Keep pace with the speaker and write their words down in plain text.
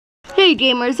Hey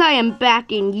gamers, I am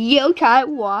back in Yokai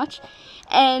Watch,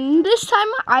 and this time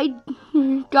I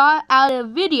got out a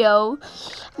video,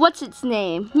 what's its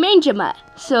name, Manjima.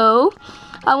 So,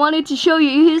 I wanted to show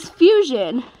you his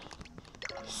fusion.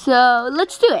 So,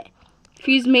 let's do it.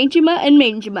 Fuse Manjima and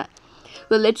Manjima.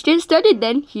 Well, let's get started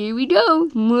then. Here we go.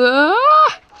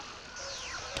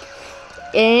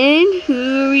 And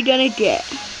who are we gonna get?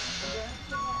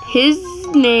 His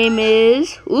name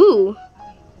is,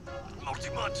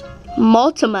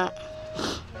 Multimut.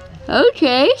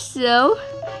 Okay, so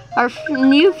our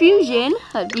new fusion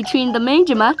between the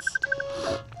Manjimuts,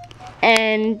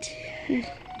 and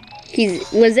he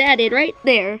was added right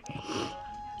there.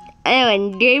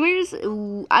 And gamers,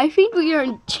 I think we are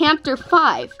in chapter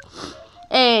 5,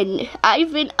 and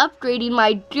I've been upgrading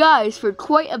my guys for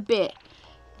quite a bit,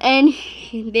 and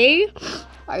they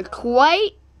are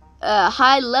quite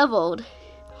high leveled.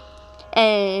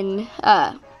 And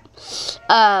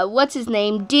what's his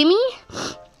name? Dimmy,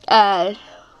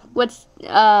 Negativebuzz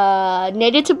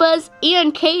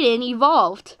and Kaden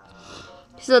evolved.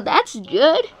 So that's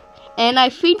good. And I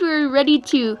think we're ready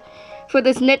for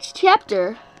this next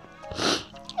chapter.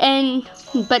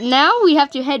 But now we have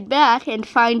to head back and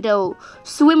find a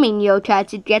swimming yokai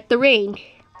to get the rain.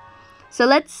 So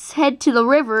let's head to the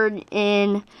river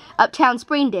in Uptown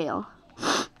Springdale.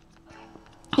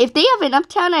 If they have an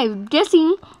uptown, I'm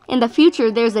guessing in the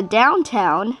future there's a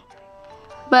downtown.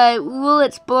 But we'll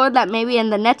explore that maybe in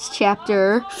the next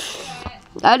chapter.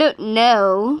 I don't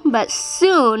know. But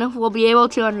soon we'll be able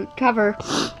to uncover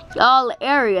all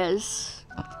areas.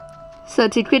 So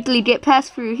to quickly get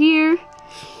past through here.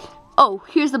 Oh,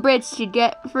 here's the bridge to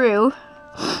get through.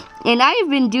 And I have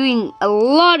been doing a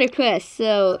lot of quests.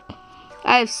 So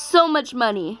I have so much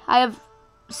money. I have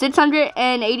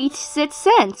 686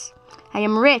 cents. I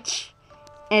am rich,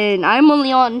 and I'm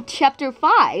only on chapter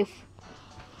 5.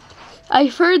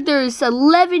 I've heard there's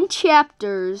 11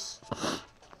 chapters,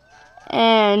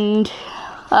 and,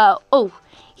 oh,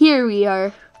 here we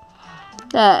are.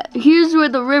 Here's where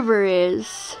the river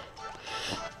is.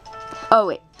 Oh,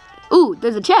 wait. Ooh,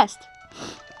 there's a chest.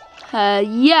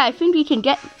 Yeah, I think we can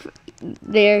get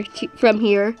there from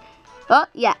here. Oh,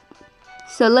 yeah.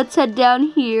 So let's head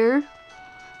down here,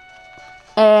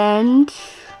 and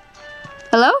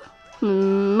hello?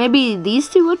 Maybe these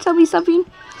two will tell me something?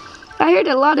 I heard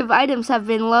a lot of items have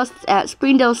been lost at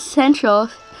Springdale Central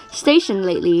Station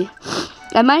lately.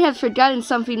 I might have forgotten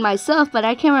something myself, but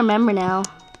I can't remember now.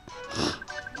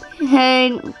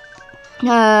 And,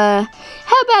 how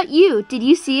about you? Did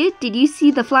you see it? Did you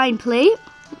see the flying plate?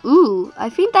 Ooh, I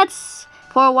think that's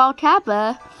for a wild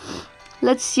kappa.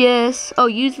 Let's just,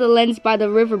 use the lens by the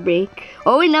riverbank.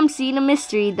 Oh, and I'm seeing a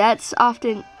mystery. That's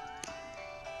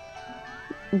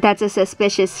a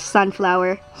suspicious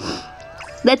sunflower.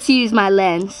 Let's use my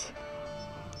lens.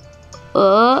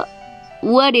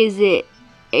 What is it?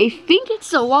 I think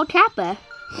it's a wild kappa.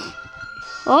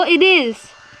 Oh, it is.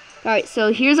 Alright,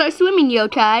 so here's our swimming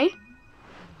yokai.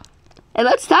 And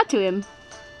let's talk to him.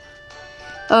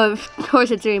 Oh, of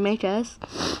course it's Remakas.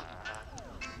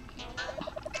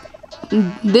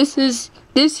 This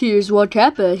here's wild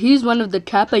kappa. He's one of the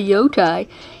kappa yokai.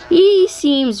 He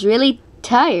seems really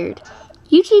tired.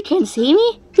 You two can see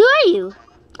me? Who are you?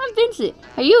 I'm Vincent.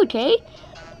 Are you okay?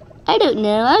 I don't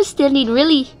know. I was training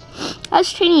really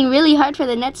hard for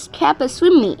the next Kappa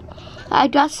swim meet. I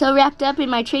got so wrapped up in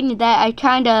my training that I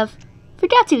kind of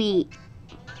forgot to eat.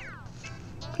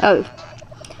 Oh.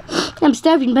 I'm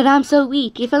starving, but I'm so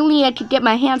weak. If only I could get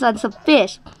my hands on some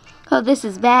fish. Oh, this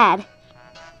is bad.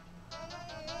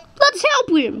 Let's help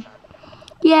him.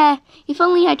 Yeah, if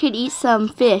only I could eat some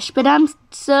fish, but I'm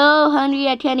so hungry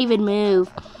I can't even move.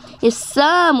 If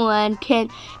someone can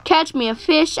catch me a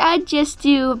fish, I'd just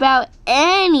do about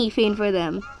anything for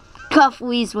them. Cuff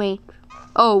Weezwink.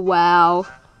 Oh, wow.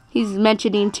 He's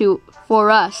mentioning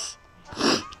for us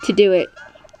to do it.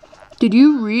 Did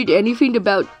you read anything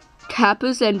about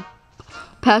kappas and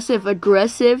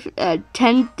passive-aggressive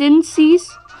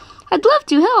tendencies? I'd love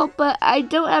to help, but I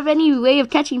don't have any way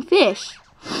of catching fish.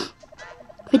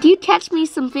 Could you catch me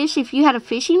some fish if you had a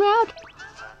fishing rod?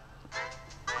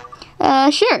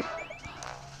 Sure.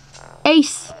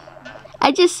 Ace.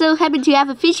 I just so happen to have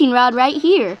a fishing rod right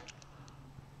here.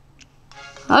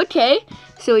 Okay,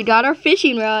 so we got our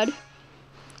fishing rod.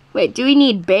 Wait, do we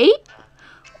need bait?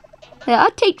 I'll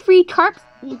take 3 carp,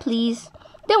 please.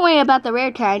 Don't worry about the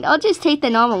rare kind. I'll just take the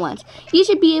normal ones. You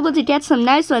should be able to get some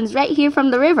nice ones right here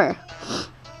from the river.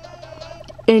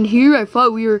 And here I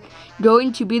thought we were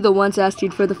going to be the ones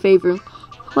asking for the favor.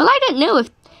 Well, I don't know if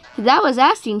that was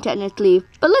asking technically,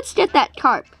 but let's get that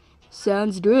carp.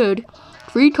 Sounds good.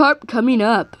 Free carp coming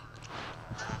up.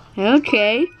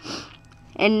 Okay.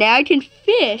 And now I can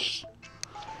fish.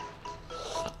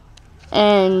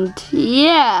 And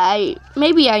yeah,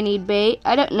 maybe I need bait.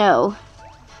 I don't know.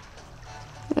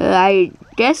 I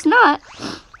guess not.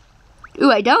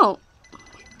 Ooh, I don't.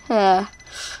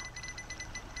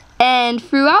 And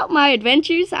throughout my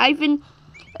adventures, I've been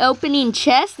opening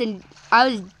chests and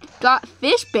got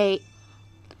fish bait.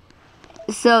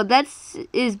 So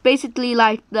is basically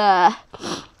like the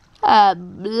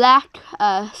black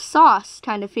sauce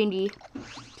kind of thingy.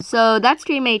 So that's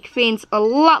going to make things a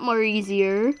lot more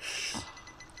easier.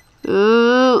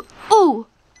 Ooh.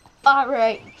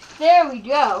 Alright, there we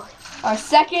go. Our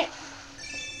second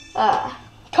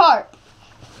carp.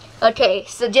 Okay,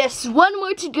 so just one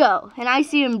more to go. And I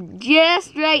see him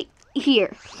just right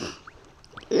here.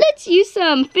 Let's use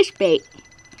some fish bait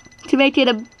to make it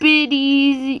a bit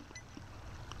easier.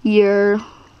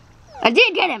 I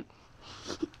did get him.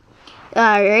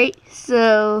 Alright,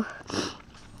 so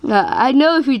I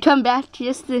know if we come back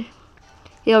just to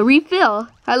refill.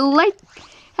 I like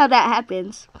how that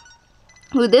happens.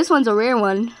 Ooh, this one's a rare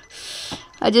one.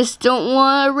 I just don't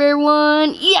want a rare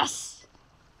one. Yes!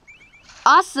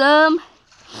 Awesome!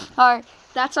 Alright,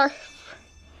 that's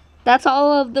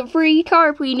all of the free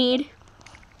carp we need.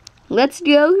 Let's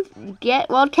go get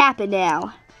wild capping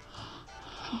now.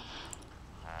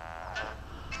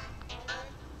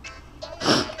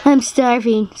 I'm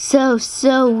starving. So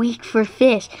weak for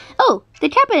fish. Oh, the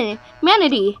captain,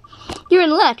 manatee. You're in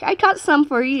luck. I caught some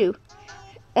for you.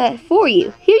 Here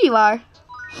you are.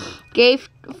 Gave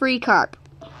free carp.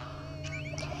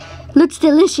 Looks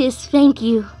delicious. Thank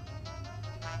you.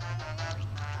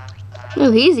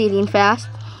 Oh, he's eating fast.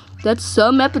 That's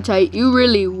some appetite. You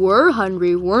really were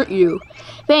hungry, weren't you?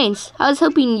 Thanks. I was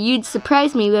hoping you'd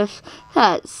surprise me with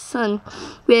sashimi,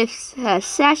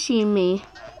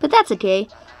 but that's okay.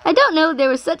 I don't know there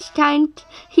were such kind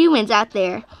humans out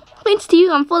there. Thanks to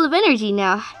you, I'm full of energy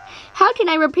now. How can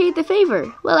I repay the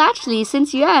favor? Well, actually,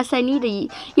 since you asked, I need a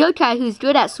yokai who's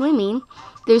good at swimming.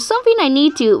 There's something I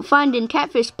need to find in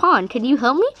Catfish Pond. Can you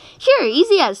help me? Sure,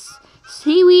 easy as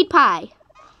seaweed pie.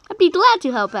 I'd be glad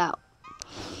to help out.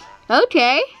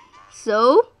 Okay,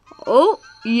 so, oh,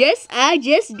 yes, I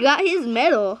just got his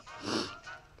medal.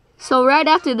 So right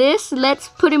after this, let's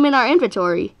put him in our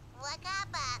inventory.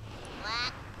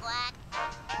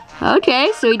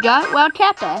 Okay, so we got Wild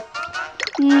Kappa.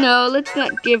 No, let's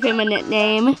not give him a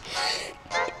nickname.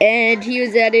 And he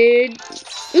was added,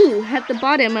 at the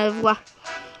bottom of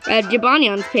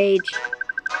Jibanyan's page.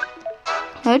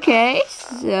 Okay,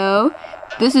 so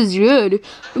this is good.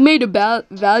 We made a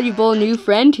valuable new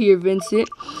friend here, Vincent.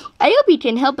 I hope you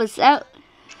can help us out.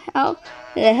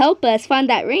 Help us find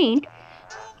that ring.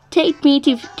 Take me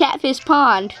to Catfish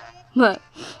Pond.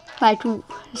 Like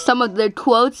some of the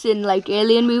quotes in like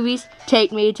alien movies.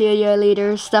 Take me to your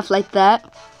leader, stuff like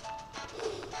that.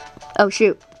 Oh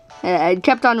shoot. I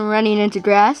kept on running into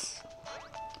grass.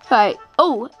 Alright.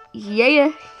 Oh,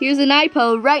 yeah. Here's an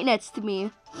iPod right next to me.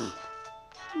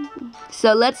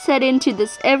 So let's head into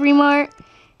this Everymart.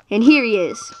 And here he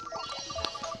is.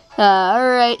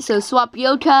 Alright, so swap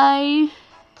yokai.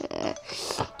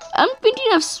 I'm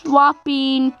thinking of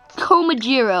swapping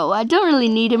Komajiro. I don't really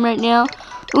need him right now.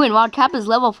 Ooh, and Wild Cap is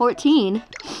level 14.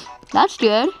 That's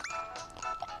good.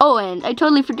 Oh, and I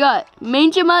totally forgot.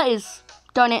 Manjima is,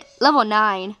 darn it, level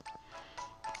 9.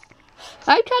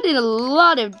 I've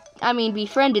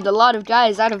befriended a lot of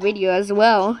guys out of video as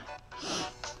well.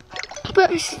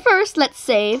 But first, let's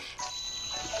save.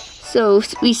 So,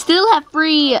 we still have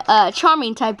free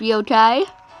Charming type yokai.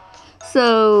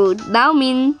 So, that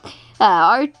means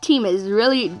our team is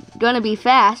really gonna be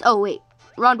fast. Oh, wait,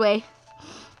 wrong way.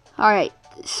 Alright.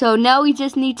 So now we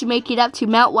just need to make it up to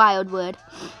Mount Wildwood.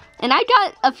 And I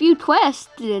got a few quests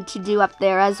to do up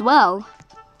there as well.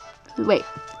 Wait.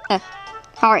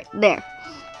 Alright, there.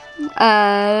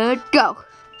 Go.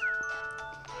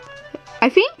 I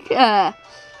think,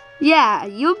 yeah,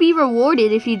 you'll be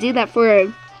rewarded if you do that for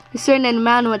a certain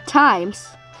amount of times.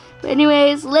 But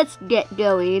anyways, let's get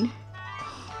going.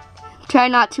 Try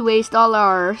not to waste all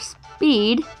our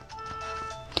speed.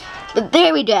 But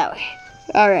there we go.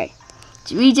 Alright.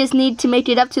 We just need to make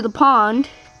it up to the pond.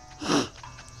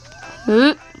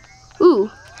 Ooh.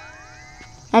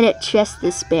 I didn't chest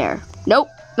this spare. Nope.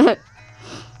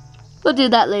 We'll do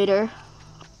that later.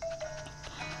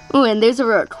 Ooh, and there's a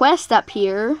request up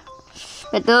here.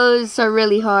 But those are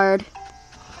really hard.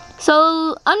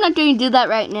 So, I'm not going to do that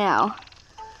right now.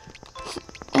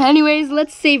 Anyways,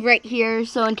 let's save right here.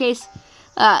 So in case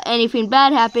anything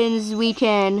bad happens, we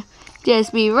can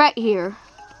just be right here.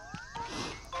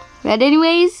 But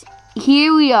anyways,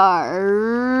 here we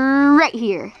are, right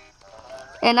here.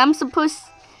 And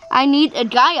I need a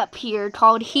guy up here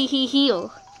called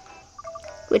Heel,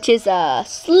 which is a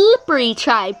slippery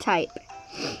tribe type.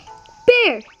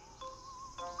 Bear!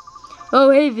 Oh,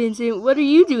 hey, Vincent, what are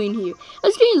you doing here? I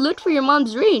was going to look for your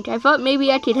mom's ring. I thought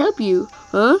maybe I could help you.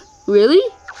 Huh? Really?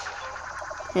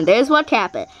 And there's what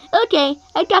happened. Okay,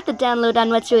 I got the download on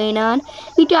what's going on.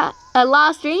 We got a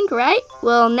lost ring, right?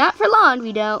 Well, not for long,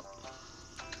 we don't.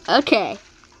 Okay.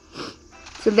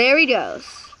 So there he goes.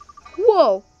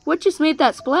 Whoa, what just made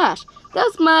that splash?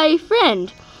 That's my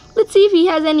friend. Let's see if he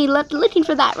has any luck looking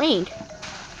for that ring.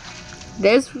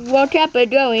 There's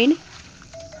Wakappa going.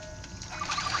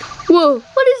 Whoa,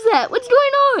 what is that? What's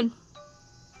going on?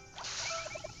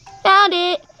 Found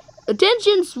it.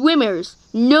 Attention swimmers.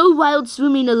 No wild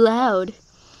swimming allowed.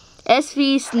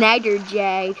 SV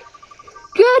Snaggerjag.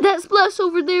 God, that splash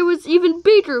over there was even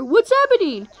bigger. What's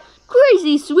happening?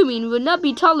 Crazy swimming would not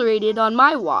be tolerated on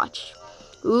my watch.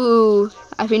 Ooh,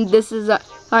 I think this is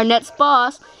our next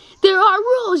boss. There are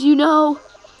rules, you know.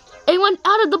 Anyone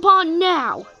out of the pond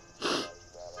now.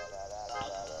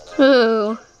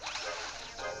 Oh.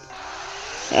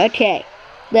 Okay,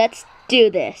 let's do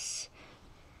this.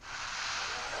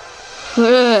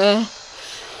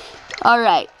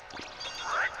 Alright.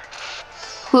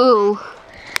 Whoa.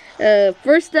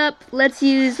 First up, let's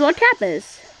use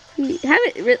Wakappas. We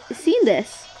haven't seen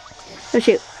this. Oh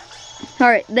shoot.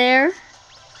 Alright, there.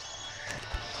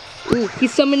 Ooh,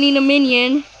 he's summoning a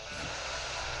minion.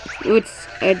 It's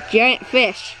a giant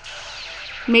fish.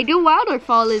 Mega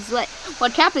Waterfall is what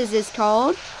Wakappas is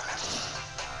called.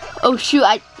 Oh shoot,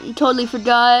 I totally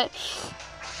forgot.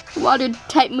 Water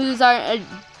type moves aren't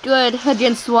good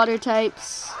against water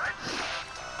types.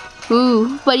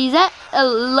 Ooh, but he's at a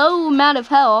low amount of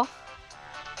health.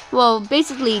 Well,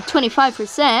 basically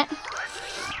 25%.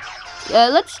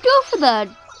 Let's go for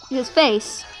his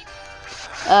face.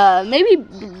 Maybe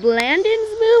Blandon's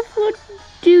move would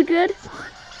do good.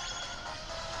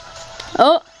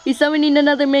 Oh, he's summoning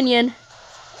another minion.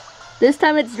 This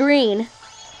time it's green.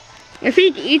 I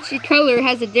think each color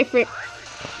has a different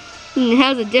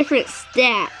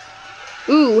stat.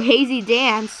 Ooh, hazy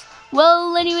dance.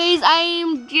 Well, anyways, I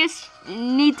just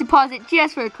need to pause it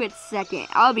just for a quick second.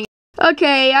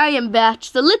 Okay, I am back.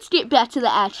 So let's get back to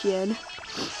the action.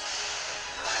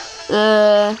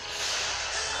 I'm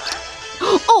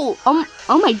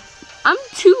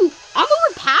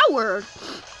overpowered.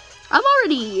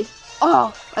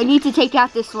 I need to take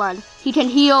out this one. He can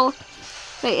heal.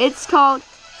 Wait, it's called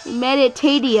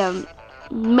Meditatum.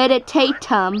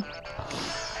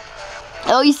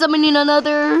 Oh, he's summoning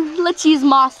another. Let's use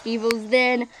Moss Evils,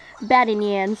 then Batting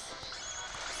Yans.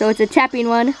 So it's a tapping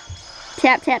one.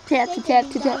 Tap, tap, tap, tap, tap,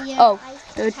 tap, tap. Oh,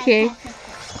 okay.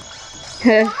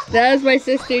 That was my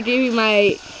sister giving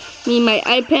me my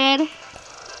iPad.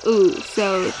 Ooh,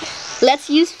 so let's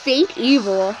use Fake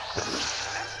Evil.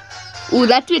 Ooh,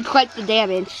 that did quite the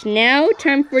damage. Now,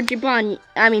 time for Batting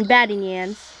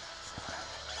Yans.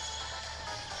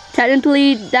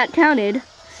 Technically, that counted,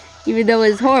 even though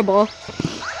it was horrible.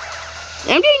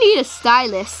 I'm gonna need a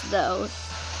stylus, though.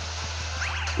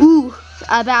 Ooh,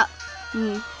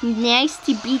 nice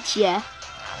to beat ya.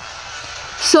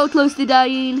 So close to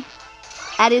dying.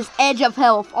 At his edge of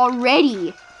health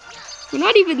already. We're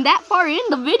not even that far in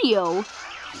the video.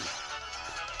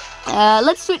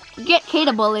 Let's get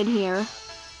Catable in here.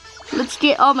 Let's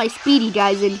get all my speedy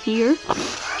guys in here.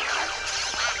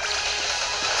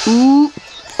 Ooh.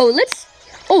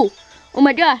 Oh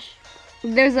my gosh.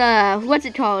 There's what's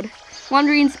it called?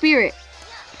 Wandering Spirit.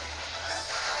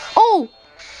 Oh,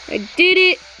 I did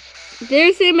it.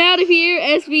 There's him out of here,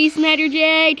 SV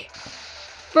Snaggerjag.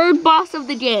 Third boss of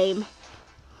the game.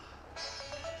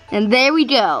 And there we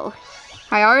go.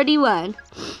 I already won.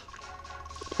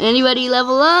 Anybody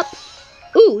level up?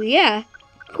 Ooh, yeah.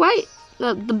 Quite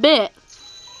the bit.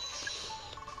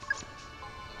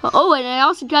 Oh, and I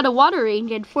also got a water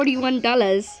ring at $41.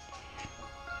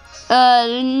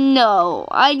 No.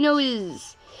 I know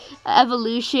his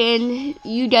evolution.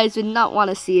 You guys would not want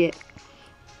to see it.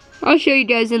 I'll show you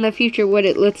guys in the future what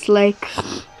it looks like.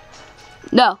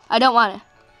 No, I don't want it.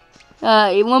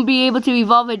 It won't be able to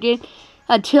evolve again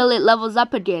until it levels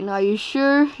up again. Are you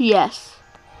sure? Yes.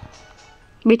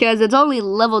 Because it's only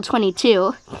level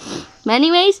 22. But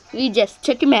anyways, we just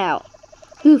took him out.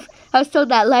 Oof, I was told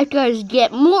that lifeguards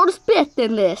get more spit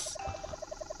than this.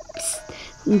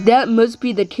 Psst, that must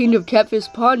be the king of Catfish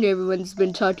Pond everyone's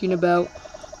been talking about.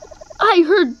 I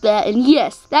heard that, and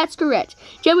yes, that's correct.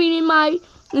 Jumping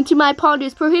into my pond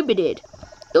is prohibited.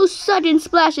 Those sudden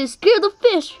splashes scare the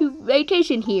fish who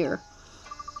vacation here.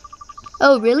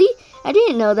 Oh, really? I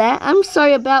didn't know that. I'm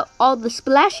sorry about all the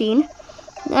splashing.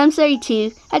 I'm sorry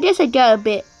too. I guess I got a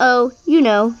bit,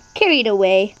 carried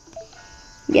away.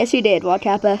 Yes, you did,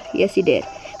 Walkappa. Yes, you did.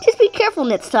 Just be careful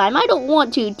next time. I don't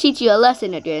want to teach you a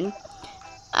lesson again.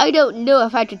 I don't know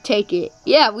if I could take it.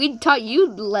 Yeah, we taught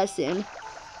you the lesson.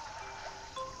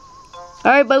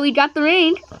 Alright, but we got the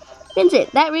ring.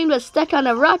 Vincent, that ring was stuck on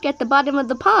a rock at the bottom of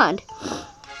the pond.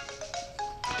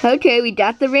 Okay, we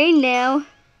got the ring now.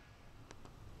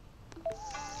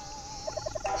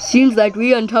 Seems like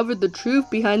we uncovered the truth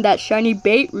behind that shiny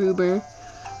bait rumor.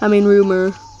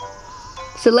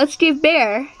 So let's give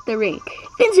Bear the ring.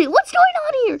 Vincent, what's going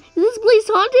on here? Is this place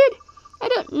haunted? I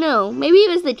don't know. Maybe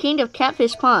it was the king of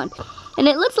Catfish Pond. And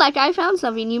it looks like I found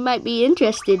something you might be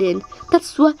interested in.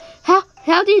 That's what,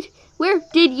 where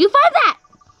did you find that?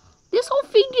 This whole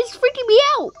thing is freaking me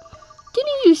out.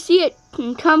 Didn't you see it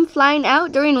come flying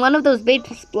out during one of those big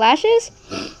splashes?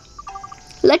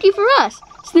 Lucky for us.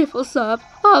 Sniffle sob.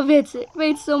 Oh, Vincent,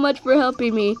 thanks so much for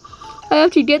helping me. I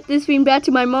have to get this thing back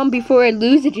to my mom before I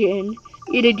lose it again.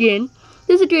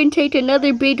 This is going to take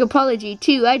another big apology,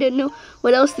 too. I don't know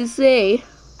what else to say.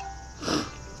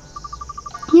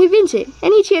 Hey, Vincent,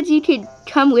 any chance you could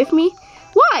come with me?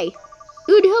 Why?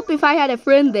 It would help if I had a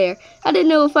friend there. I don't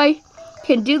know if I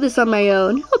can do this on my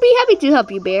own. I'll be happy to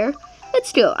help you, Bear.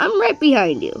 Let's go. I'm right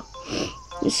behind you.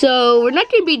 So, we're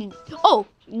not going to be... Oh,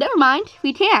 never mind.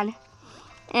 We can.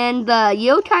 And the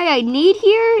yokai I need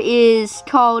here is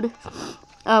called,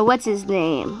 what's his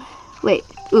name? Wait,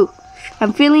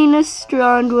 I'm feeling a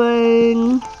strong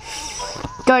one.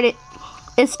 Darn it.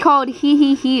 It's called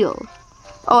Heal.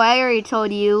 Oh, I already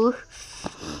told you.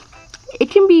 It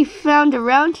can be found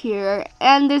around here,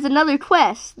 and there's another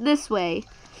quest this way.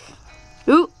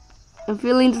 Ooh, I'm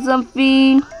feeling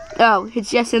something. Oh,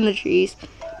 it's just in the trees.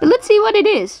 But let's see what it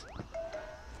is.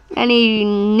 Any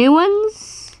new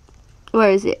ones?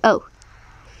 Where is it? Oh.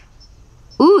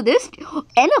 Ooh,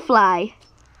 and a fly.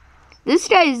 This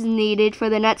guy is needed for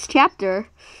the next chapter.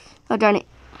 Oh, darn it.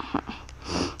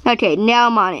 Okay, now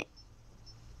I'm on it.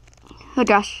 Oh,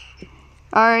 gosh.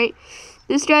 Alright.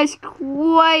 This guy's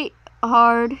quite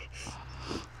hard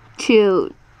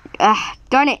to...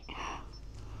 darn it.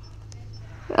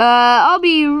 I'll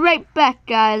be right back,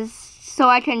 guys, so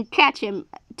I can catch him,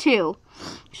 too.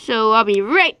 So, I'll be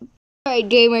right... Alright,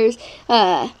 gamers.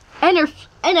 And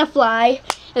a fly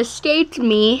escaped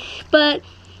me, but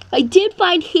I did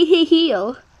find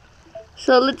Heal.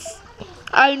 So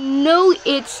I know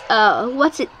it's,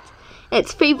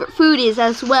 its favorite food is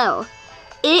as well.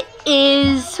 It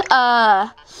is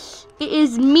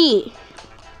meat.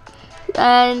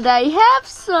 And I have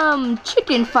some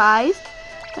chicken thighs.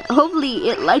 Hopefully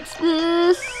it likes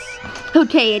this.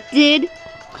 Okay, it did.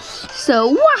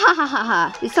 So,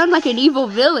 wahahaha. It sounds like an evil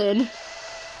villain.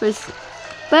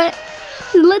 But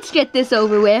let's get this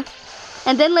over with.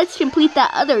 And then let's complete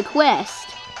that other quest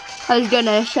I was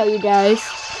gonna show you guys.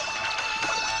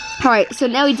 Alright, so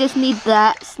now we just need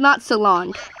that Snot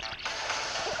Salon,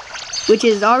 which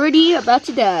is already about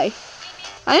to die.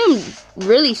 I am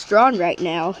really strong right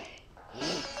now.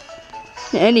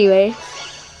 Anyway,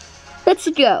 let's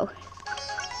go.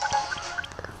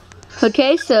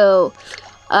 Okay, so,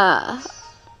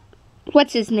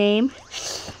 what's his name?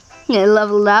 Yeah,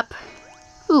 leveled up.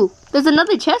 Ooh, there's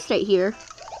another chest right here.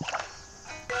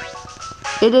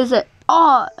 It is a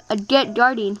get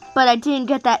guarding, but I didn't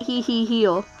get that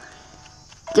heal.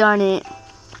 Darn it.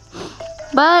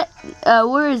 But,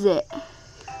 where is it?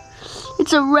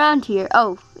 It's around here.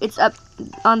 Oh, it's up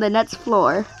on the next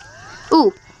floor.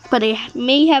 Ooh, but I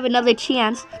may have another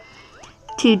chance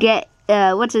to get,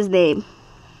 what's his name?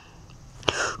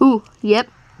 Ooh, yep.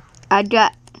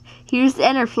 Here's the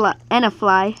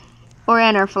Enderfly.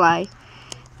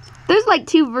 There's like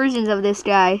two versions of this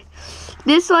guy.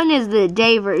 This one is the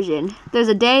day version. There's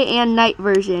a day and night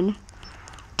version.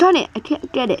 Darn it, I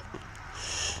can't get it.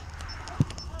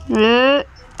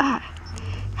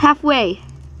 Halfway.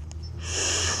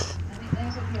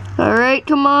 Alright,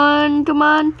 come on.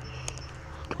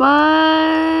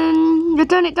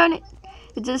 Darn it.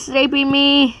 It's escaping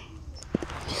me.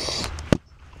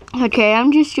 Okay,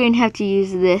 I'm just going to have to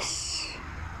use this.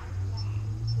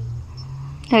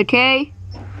 Okay.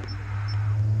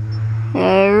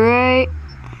 Alright.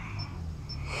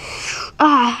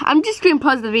 I'm just going to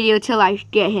pause the video till I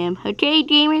get him. Okay,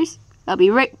 gamers? I'll be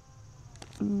right...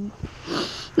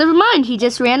 Never mind, he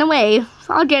just ran away.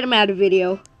 I'll get him out of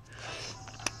video.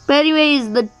 But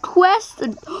anyways, the quest...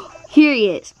 Here he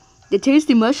is. The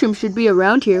tasty mushroom should be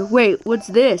around here. Wait, what's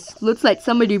this? Looks like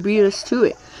somebody beat us to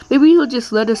it. Maybe he'll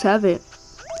just let us have it.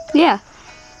 Yeah,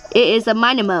 it is a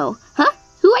Minamo. Huh?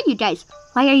 Who are you guys?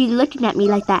 Why are you looking at me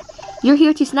like that? You're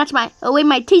here to snatch away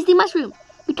my tasty mushroom.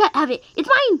 We can't have it. It's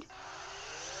mine.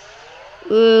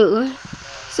 Ooh.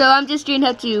 So I'm just gonna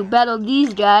have to battle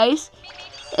these guys.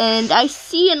 And I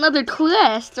see another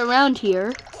quest around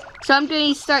here. So I'm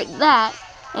going to start that.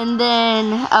 And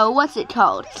then, what's it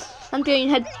called? I'm going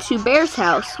to head to Bear's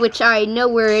house, which I know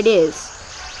where it is.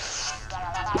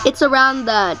 It's around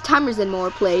the Timers and More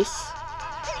place.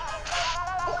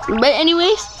 But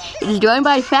anyways, it's going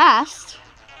by fast.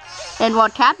 And while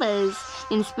Kappa is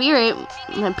in spirit,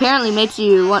 apparently makes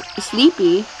you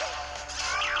sleepy.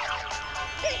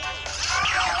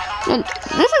 And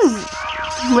this is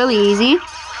really easy.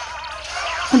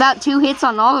 About 2 hits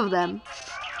on all of them.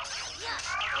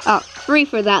 Oh, 3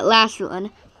 for that last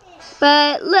one.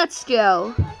 But let's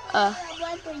go.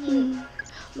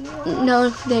 No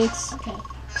thanks.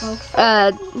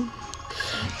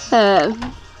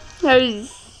 Okay.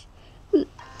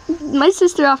 My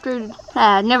sister offered.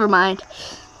 Never mind.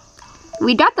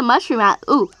 We got the mushroom out.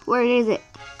 Ooh, where is it?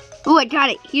 Ooh, I got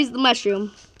it. Here's the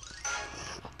mushroom.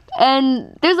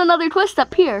 And there's another quest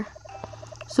up here.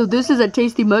 So this is a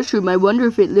tasty mushroom. I wonder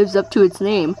if it lives up to its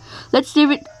name. Let's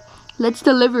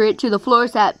deliver it to the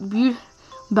florist at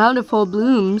Bountiful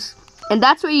Blooms. And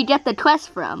that's where you get the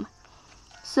quest from.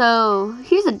 So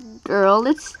here's a girl.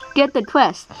 Let's get the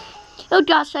quest. Oh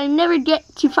gosh, I never get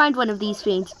to find one of these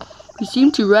things. You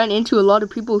seem to run into a lot of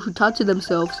people who talk to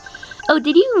themselves. Oh,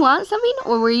 did you want something?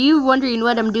 Or were you wondering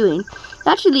what I'm doing?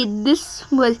 Actually, this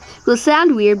will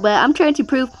sound weird, but I'm trying to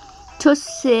prove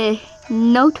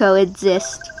Tosenoto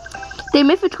exist. They're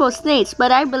mythical snakes,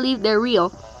 but I believe they're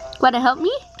real. Want to help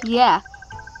me? Yeah.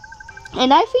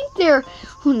 And I think they're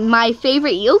my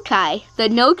favorite yokai, the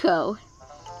Noto.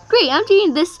 Great, I'm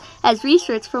doing this as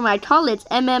research for my college's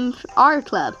MMR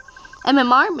club.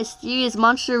 MMR, Mysterious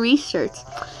Monster Research.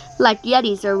 Like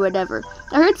Yetis or whatever.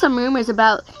 I heard some rumors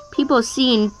about people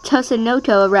seeing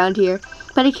Tosenoto around here,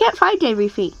 but I can't find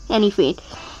anything.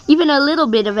 Even a little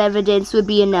bit of evidence would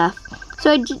be enough.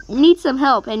 So I need some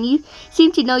help, and you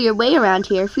seem to know your way around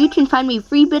here. If you can find me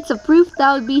 3 bits of proof,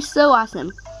 that would be so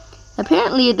awesome.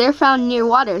 Apparently, they're found near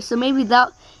water, so maybe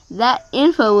that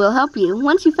info will help you.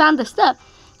 Once you found the stuff,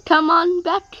 come on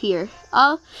back here.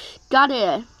 I'm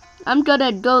gonna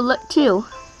go look too.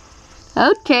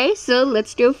 Okay, so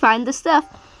let's go find the stuff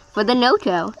for the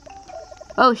Noto.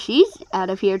 Oh, she's out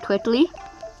of here quickly.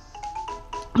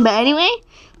 But anyway,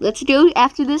 let's go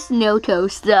after this Noto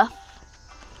stuff,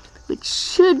 which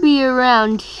should be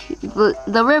around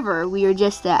the river we were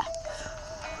just at.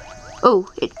 Oh,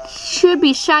 it should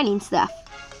be shining stuff.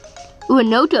 Ooh, a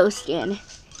Noto skin.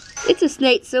 It's a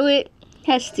snake, so it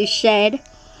has to shed.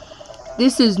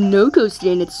 This is Noto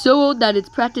skin. It's so old that it's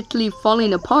practically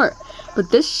falling apart.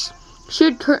 But this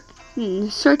should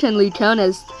certainly count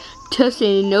as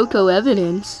Tosenoto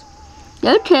evidence.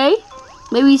 Okay,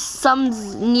 maybe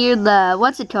some's near the,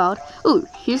 what's it called? Ooh,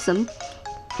 here's some.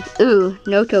 Ooh,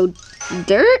 Noto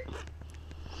dirt?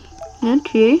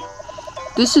 Okay.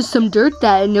 This is some dirt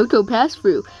that a Noto passed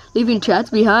through, leaving tracks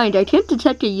behind. I can't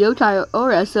detect a yokai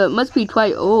aura, so it must be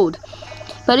quite old.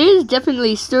 But it is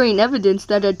definitely stirring evidence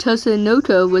that a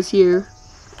Tosenoto was here.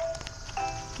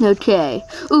 Okay.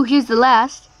 Ooh, here's the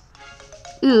last.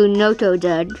 Ooh, Noto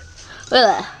dud.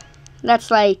 Ugh.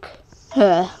 That's like,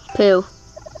 poo.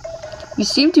 You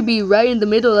seem to be right in the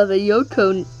middle of a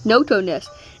Noto nest.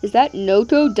 Is that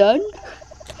Noto done?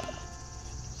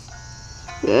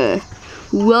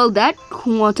 Well, that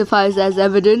quantifies as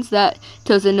evidence that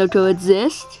Tosenoto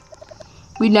exists.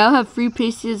 We now have 3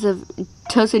 pieces of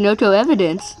Tosenoto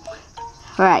evidence.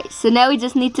 Alright, so now we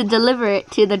just need to deliver it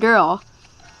to the girl,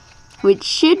 which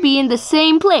should be in the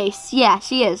same place. Yeah,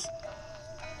 she is.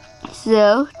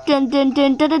 So, dun dun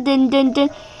dun dun dun dun dun dun.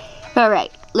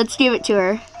 Alright, let's give it to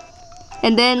her.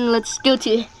 And then let's go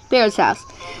to Bear's house.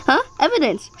 Huh?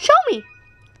 Evidence. Show me.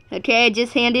 Okay, I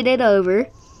just handed it over.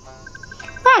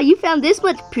 Wow, you found this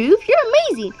much proof? You're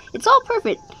amazing. It's all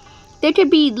perfect. There can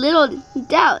be little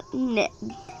doubt that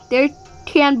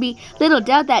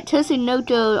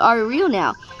Tosenoto are real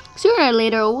now. Sooner or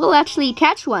later, we'll actually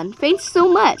catch one. Thanks so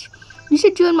much. You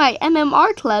should join my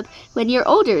MMR club when you're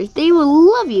older. They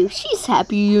will love you. She's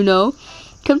happy, you know.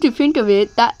 Come to think of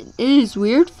it, that is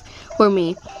weird for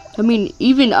me. I mean,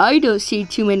 even I don't see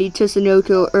too many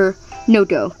Tosenoto or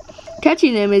Noto.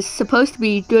 Catching them is supposed to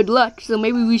be good luck, so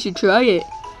maybe we should try it.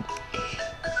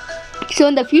 So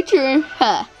in the future,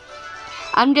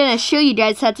 I'm gonna show you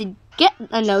guys how to get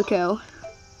a Noto.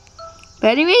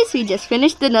 But anyways, we just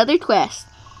finished another quest.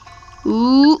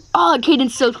 Ooh, oh,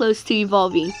 Caden's so close to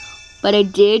evolving. But I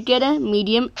did get a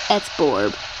medium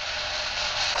X-Borb.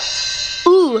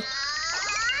 Ooh!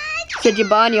 So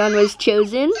Jabanion was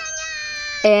chosen.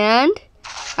 And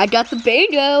I got the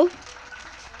Bango.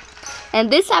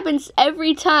 And this happens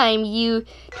every time you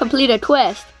complete a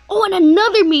quest. Oh, and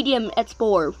another medium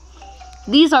explorer.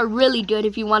 These are really good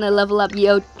if you want to level up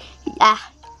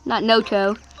not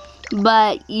Noto,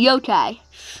 but Yokai.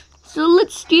 So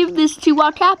let's give this to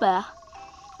Wakappa.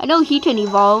 I know he can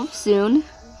evolve soon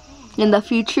in the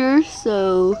future,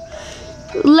 so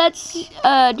let's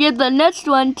give the next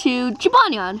one to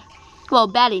Jibanyan. Well,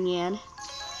 Badinyan.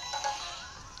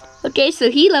 Okay, so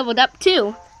he leveled up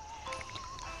too.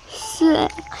 So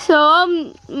I'll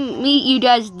meet you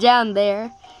guys down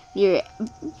there near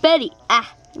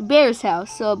Bear's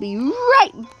house. So I'll be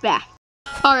right back.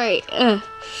 Alright,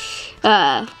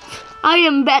 I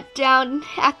am back down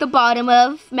at the bottom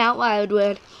of Mount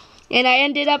Wildwood, and I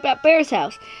ended up at Bear's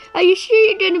house. Are you sure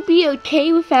you're gonna be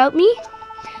okay without me?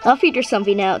 I'll figure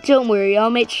something out. Don't worry, I'll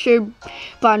make sure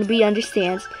Barnaby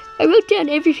understands. I wrote down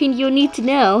everything you'll need to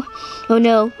know. Oh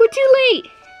no, we're too late!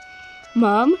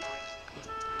 Mom?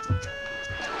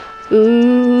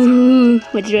 Ooh,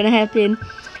 what's gonna happen?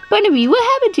 Barnaby, what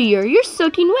happened to you? You're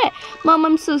soaking wet. Mom,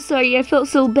 I'm so sorry. I felt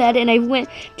so bad and I went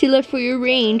to look for your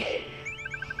ring.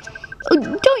 Oh,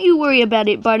 don't you worry about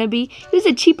it, Barnaby. It was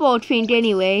a cheap old thing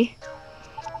anyway.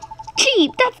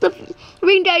 Cheap? That's the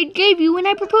ring I gave you when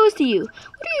I proposed to you.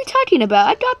 What are you talking about?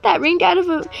 I got that ring out of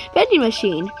a vending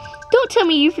machine. Don't tell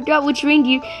me you forgot which ring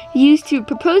you used to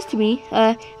propose to me.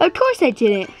 Of course I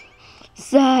didn't.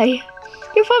 Sigh.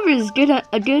 Your father is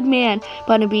a good man,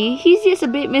 Barnaby. He's just a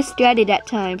bit misguided at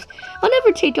times. I'll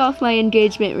never take off my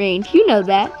engagement ring. You know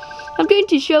that. I'm going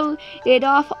to show it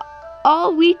off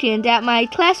all weekend at my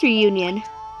class reunion.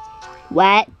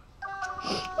 What?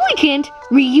 Weekend?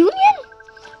 Reunion?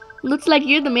 Looks like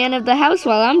you're the man of the house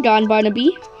while I'm gone,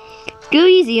 Barnaby. Go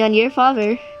easy on your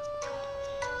father.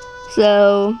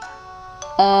 So,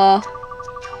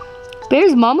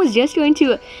 Bear's mom was just going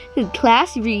to a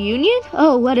class reunion?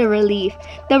 Oh, what a relief.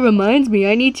 That reminds me,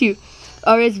 I need to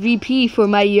RSVP for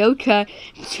my Yokai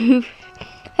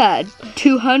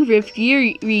 200th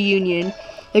year reunion.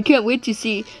 I can't wait to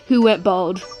see who went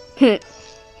bald. Do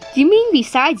you mean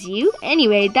besides you?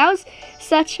 Anyway, that was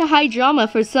such a high drama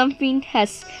for something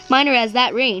as minor as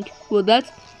that ring. Well,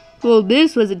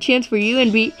 this was a chance for you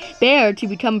and Bear to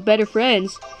become better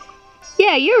friends.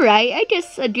 Yeah, you're right. I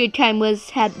guess a good time was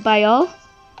had by all.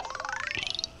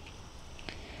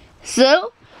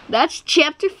 So, that's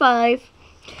chapter 5.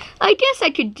 I guess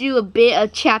I could do a bit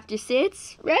of chapter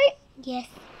 6, right? Yes.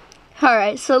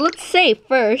 Alright, so let's save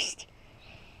first.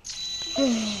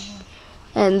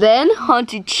 And then on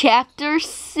to chapter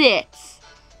 6.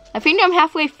 I think I'm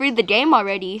halfway through the game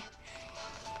already.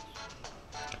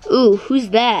 Ooh, who's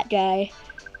that guy?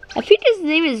 I think his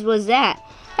name was that.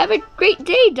 Have a great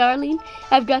day, darling.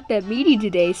 I've got that meeting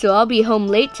today, so I'll be home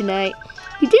late tonight.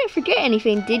 You didn't forget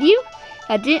anything, did you?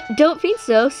 I don't think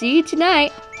so. See you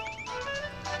tonight.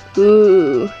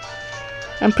 Ooh.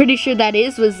 I'm pretty sure that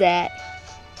was that.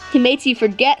 He makes you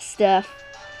forget stuff.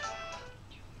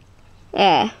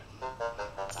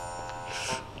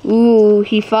 Ooh,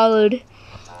 he's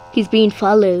being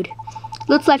followed.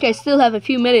 Looks like I still have a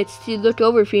few minutes to look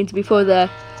over things before the...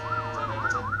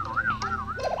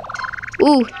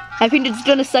 Ooh, I think it's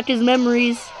gonna suck his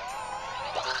memories.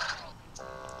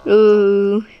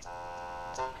 Ooh.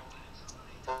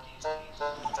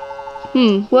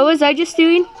 What was I just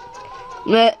doing?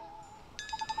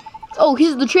 Oh,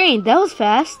 here's the train. That was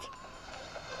fast.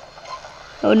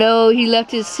 Oh no, he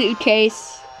left his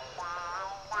suitcase.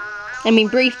 I mean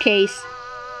briefcase.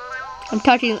 I'm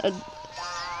talking...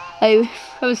 I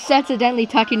was accidentally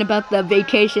talking about the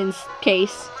vacations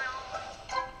case.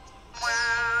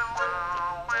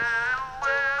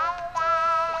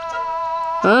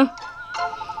 Huh?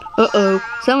 Uh-oh.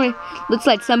 Looks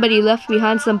like somebody left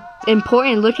behind some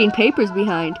important looking papers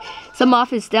behind. Some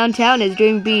office downtown is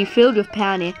going to be filled with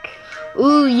panic.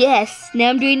 Ooh, yes. Now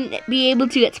I'm going to be able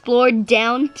to explore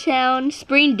downtown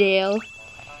Springdale.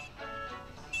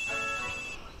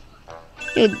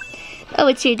 Oh,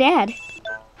 it's your dad.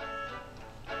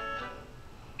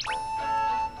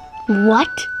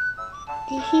 What?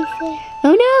 Did he say?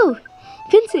 Oh no!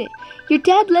 Vincent, your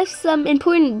dad left some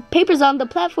important papers on the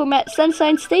platform at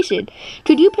Sunshine Station.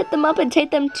 Could you pick them up and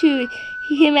take them to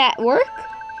him at work?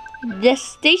 The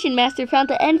station master found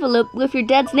the envelope with your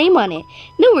dad's name on it.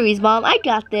 No worries, Mom. I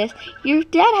got this. Your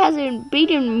dad has a big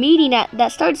meeting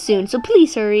that starts soon, so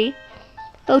please hurry.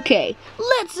 Okay,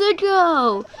 let's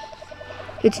go.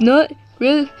 It's not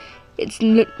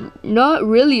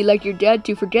really like your dad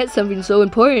to forget something so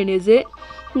important, is it?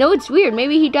 No, it's weird.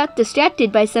 Maybe he got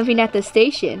distracted by something at the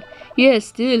station. Yeah,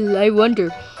 still, I wonder.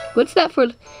 What's that for?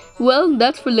 Well,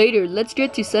 that's for later. Let's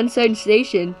get to Sunshine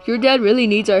Station. Your dad really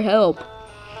needs our help.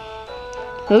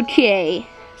 Okay,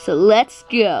 so let's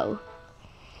go.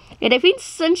 And I think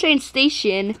Sunshine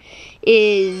Station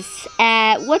is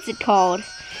at, what's it called?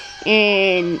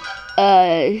 In,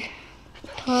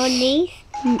 Ponies.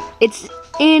 it's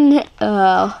in,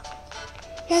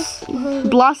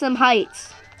 Blossom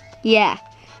Heights. Yeah,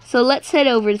 so let's head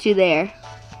over to there.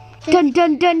 Dun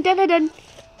dun dun dun dun dun.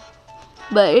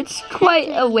 But it's quite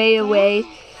a way away.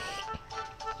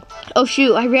 Oh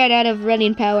shoot, I ran out of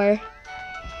running power.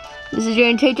 This is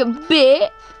going to take a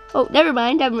bit. Oh, never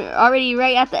mind. I'm already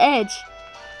right at the edge.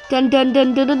 Dun dun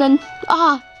dun dun dun dun.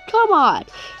 Ah, come on.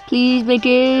 Please make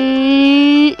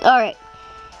it. Alright.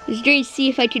 I was trying to see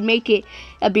if I could make it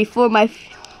before my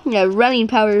running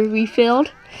power refilled.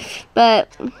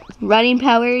 But running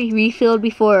power refilled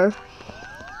before.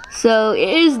 So it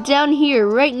is down here,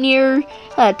 right near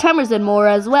Tummers and More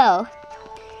as well.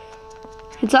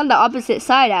 It's on the opposite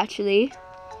side actually.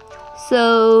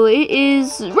 So it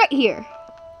is right here.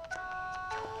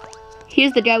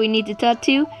 Here's the guy we need to talk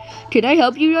to. Can I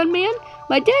help you, young man?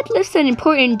 My dad left some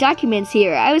important documents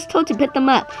here. I was told to pick them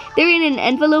up. They're in an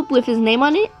envelope with his name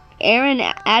on it. Aaron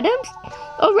Adams?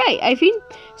 Oh right, I think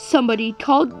somebody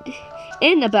called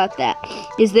in about that.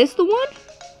 Is this the one?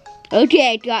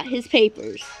 Okay, I got his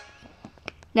papers.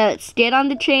 Now let's get on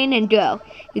the train and go.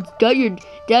 It's got your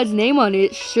dad's name on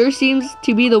it. Sure seems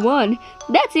to be the one.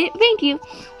 That's it, thank you.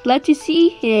 Glad to see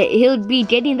he'll be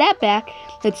getting that back.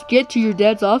 Let's get to your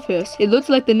dad's office. It looks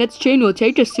like the next train will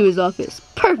take us to his office.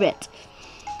 Perfect.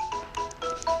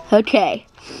 Okay.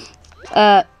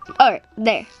 Alright,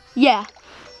 there. Yeah.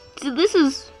 So this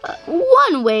is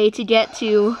one way to get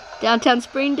to downtown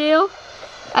Springdale.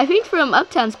 I think from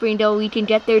uptown Springdale we can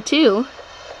get there too.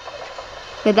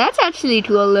 But that's actually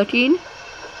cool looking.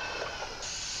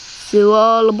 So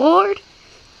all aboard.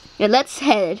 And let's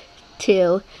head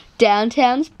to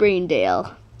downtown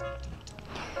Springdale.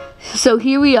 So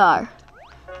here we are.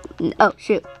 Oh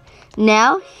shoot.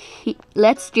 Now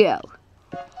let's go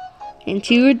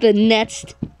into the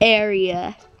next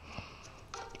area.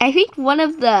 I think one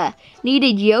of the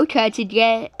needed yokai to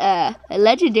get a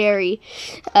legendary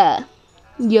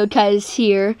yokai is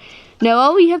here. Now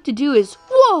all we have to do is,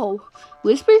 whoa!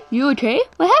 Whisper, you okay?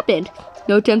 What happened?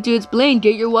 No time to explain.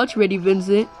 Get your watch ready,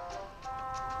 Vincent.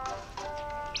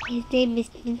 His name is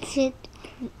Vincent.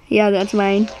 Yeah, that's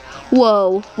mine.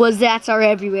 Whoa, Wazats are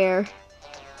everywhere.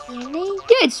 Really?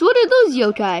 Yes, what are those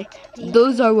yokai?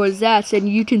 Those are Wazats, and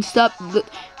you can skip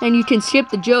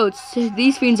the jokes.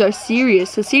 These fiends are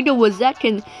serious. A single Wazat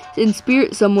can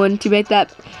inspirit someone to make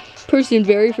that person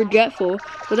very forgetful.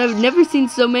 But I've never seen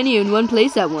so many in one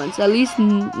place at once. At least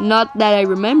not that I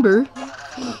remember.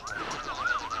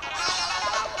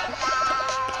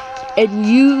 And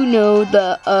you know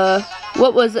the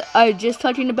what was I just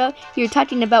talking about? You're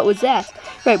talking about Wazats.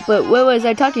 Right, but what was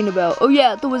I talking about? Oh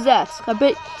yeah, the Wazats. I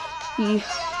bet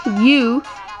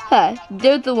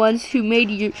they're the ones who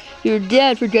made your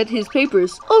dad forget his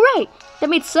papers. Oh right, that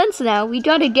makes sense now. We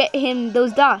gotta get him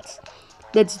those dots.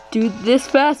 Let's do this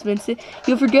fast, Vincent.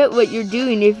 You'll forget what you're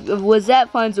doing if Wazat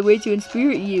finds a way to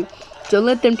inspirit you. Don't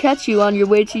let them catch you on your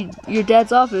way to your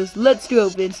dad's office. Let's go,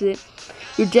 Vincent.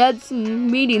 Your dad's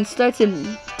meeting starts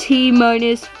in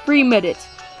T-3 minutes.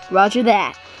 Roger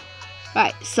that.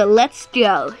 Alright, so let's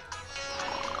go.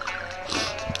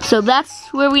 So that's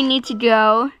where we need to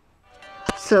go.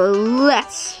 So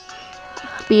let's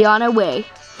be on our way.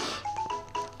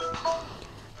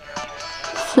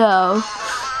 So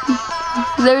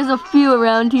there's a few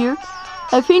around here.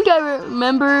 I think I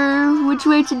remember which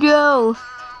way to go.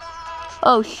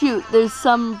 Oh shoot, there's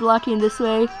some blocking this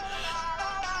way.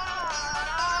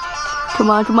 Come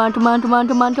on, come on, come on, come on,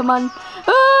 come on, come on.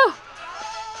 Ah!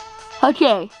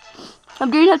 Okay,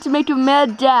 I'm going to have to make a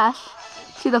mad dash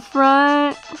to the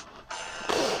front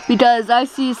because I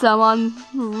see someone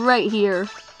right here.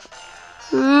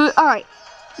 Alright,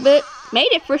 but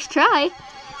made it first try.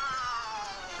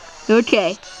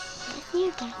 Okay,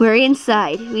 we're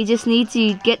inside. We just need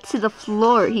to get to the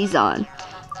floor he's on.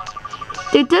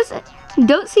 There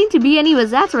don't seem to be any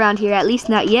Wazats around here, at least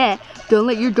not yet. Don't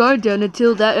let your guard down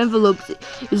until that envelope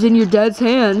is in your dad's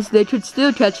hands. They could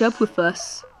still catch up with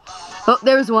us. Oh,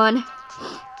 there's one.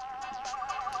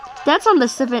 That's on the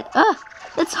 7th.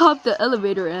 Let's hop the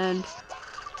elevator and...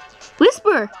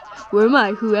 Whisper! Where am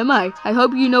I? Who am I? I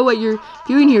hope you know what you're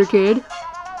doing here, kid.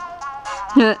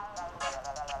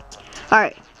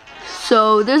 Alright.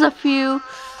 So, there's a few ones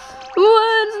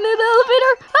near the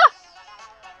elevator. Ah!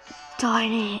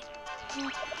 Darn it.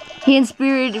 He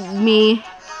inspirited me.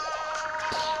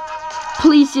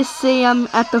 Please just say I'm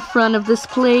at the front of this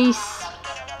place.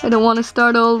 I don't want to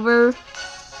start over.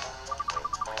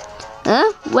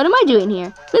 Huh? What am I doing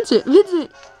here? Vincent,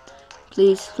 Vincent!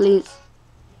 Please, please.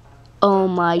 Oh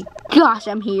my gosh,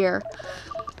 I'm here.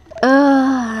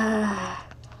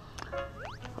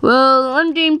 Well,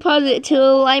 I'm doing pause it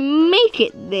till I make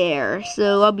it there.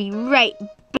 So I'll be right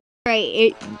back.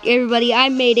 Right, everybody, I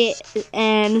made it.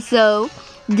 And so,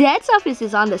 Dad's office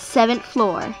is on the 7th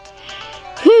floor.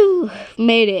 Whew,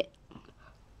 made it.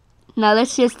 Now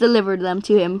let's just deliver them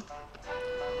to him.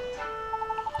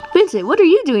 Vincent, what are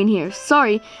you doing here?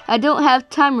 Sorry, I don't have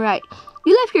time right.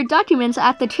 You left your documents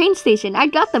at the train station. I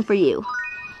got them for you.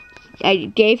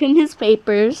 I gave him his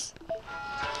papers.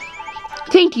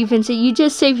 Thank you, Vincent. You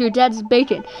just saved your dad's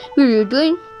bacon. We were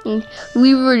going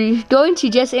to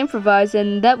just improvise,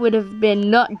 and that would have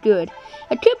been not good.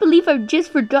 I can't believe I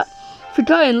just forgot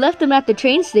and left them at the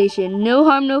train station. No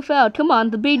harm, no foul. Come on,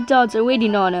 the big dogs are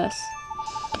waiting on us.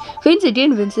 Thanks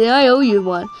again, Vincent. I owe you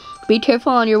one. Be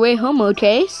careful on your way home,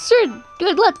 okay? Sure.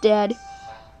 Good luck, Dad.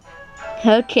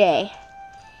 Okay.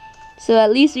 So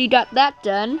at least we got that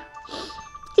done.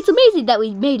 It's amazing that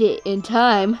we made it in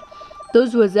time.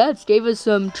 Those Wazettes gave us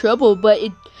some trouble, but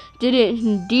it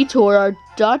didn't detour our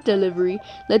dot delivery.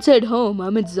 Let's head home.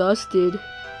 I'm exhausted.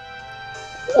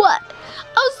 What?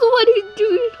 I was the one who's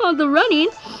doing all the running.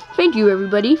 Thank you,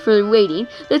 everybody, for waiting.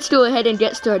 Let's go ahead and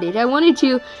get started. I wanted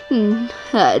to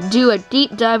do a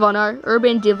deep dive on our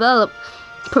urban develop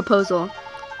proposal.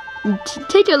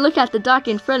 Take a look at the dock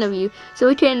in front of you so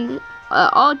we can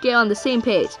all get on the same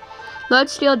page.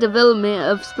 Large-scale development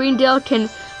of Springdale can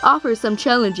offer some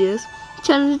challenges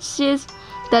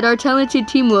that our talented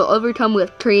team will overcome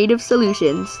with creative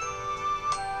solutions.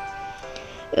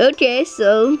 Okay,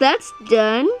 so that's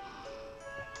done.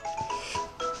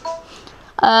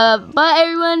 But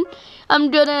everyone,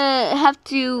 I'm gonna have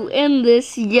to end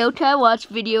this Yokai Watch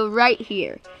video right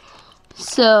here.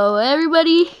 So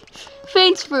everybody,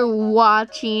 thanks for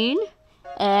watching,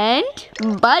 and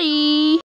bye!